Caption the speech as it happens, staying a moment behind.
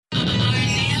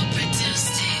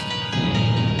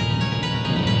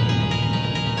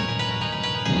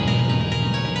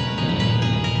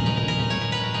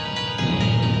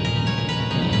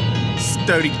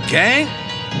sturdy, gang.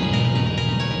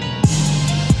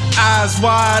 Eyes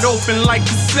wide open like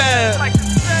Cassel.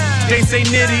 They say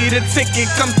Nittii the ticket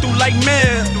come through like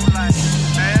mail.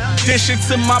 Dish it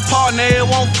to my partner, it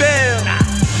won't fail.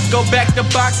 Go back to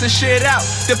boxing shit out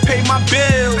to pay my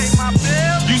bills.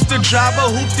 Used to drive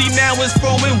a hoopty, now it's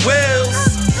throwing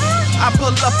wheels. I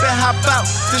pull up and hop out,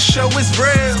 the show is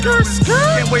real.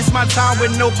 Can't waste my time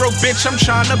with no broke bitch, I'm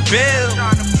tryna build.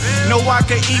 Know I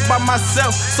can eat by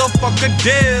myself, so fuck a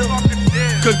deal.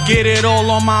 Could get it all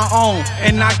on my own,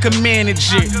 and I can manage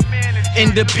it.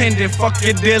 Independent, fuck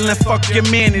your deal and fuck your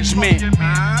management.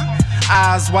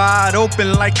 Eyes wide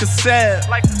open like Cassel.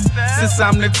 Since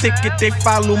I'm the ticket, they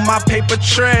follow my paper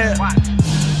trail.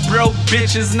 Broke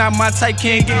bitches, not my type,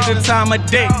 can't get the time of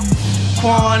day.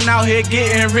 Quan out here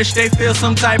getting rich, they feel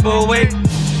some type of way.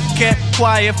 Kept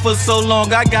quiet for so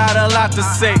long, I got a lot to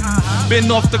say.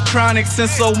 Been off the chronic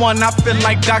since 01, I feel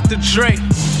like Dr. Dre.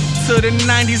 To the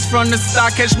 90s from the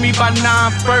start, catch me by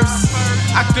 9 first.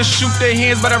 I could shoot the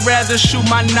hands, but I'd rather shoot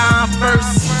my 9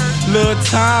 first. Little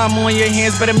time on your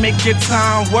hands, better make your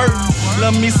time work.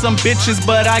 Love me some bitches,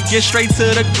 but I get straight to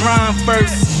the grind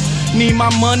first. Need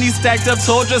my money stacked up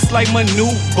tall just like my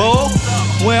new boy.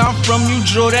 Where I'm from, you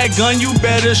draw that gun, you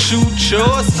better shoot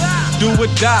yours. Do or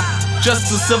die,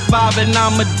 just to survive and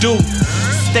I'ma do.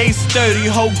 Stay sturdy,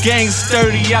 whole gang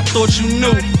sturdy, I thought you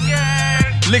knew.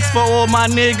 Licks for all my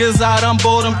niggas, I done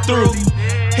bought them through.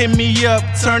 Hit me up,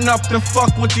 turn up and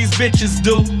fuck what these bitches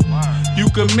do. You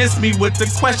can miss me with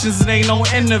the questions, it ain't no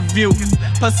interview.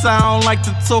 Plus I don't like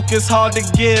to talk, it's hard to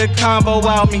get a combo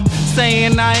out me.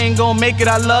 Saying I ain't gon' make it,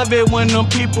 I love it when them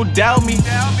people doubt me.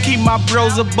 Keep my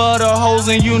bros above the hoes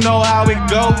and you know how it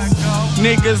goes.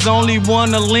 Niggas only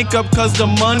wanna link up cause the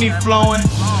money flowing.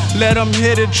 Let them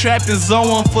hit a trap and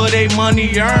zone for they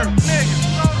money earned.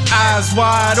 Eyes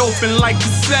wide open like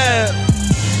Cassel.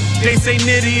 They say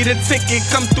Nittii the ticket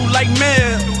come through like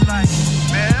mail.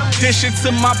 Dish it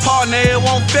to my partner, it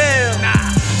won't fail.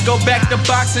 Go back to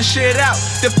boxing shit out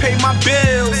to pay my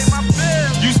bills.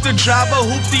 Used to drive a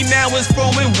hoopty, now it's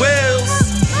throwing wheels.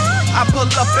 I pull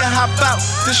up and hop out,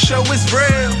 the show is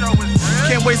real.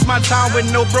 Can't waste my time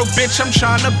with no broke bitch, I'm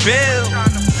tryna build.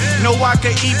 Know I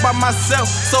can eat by myself,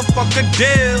 so fuck a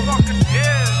deal.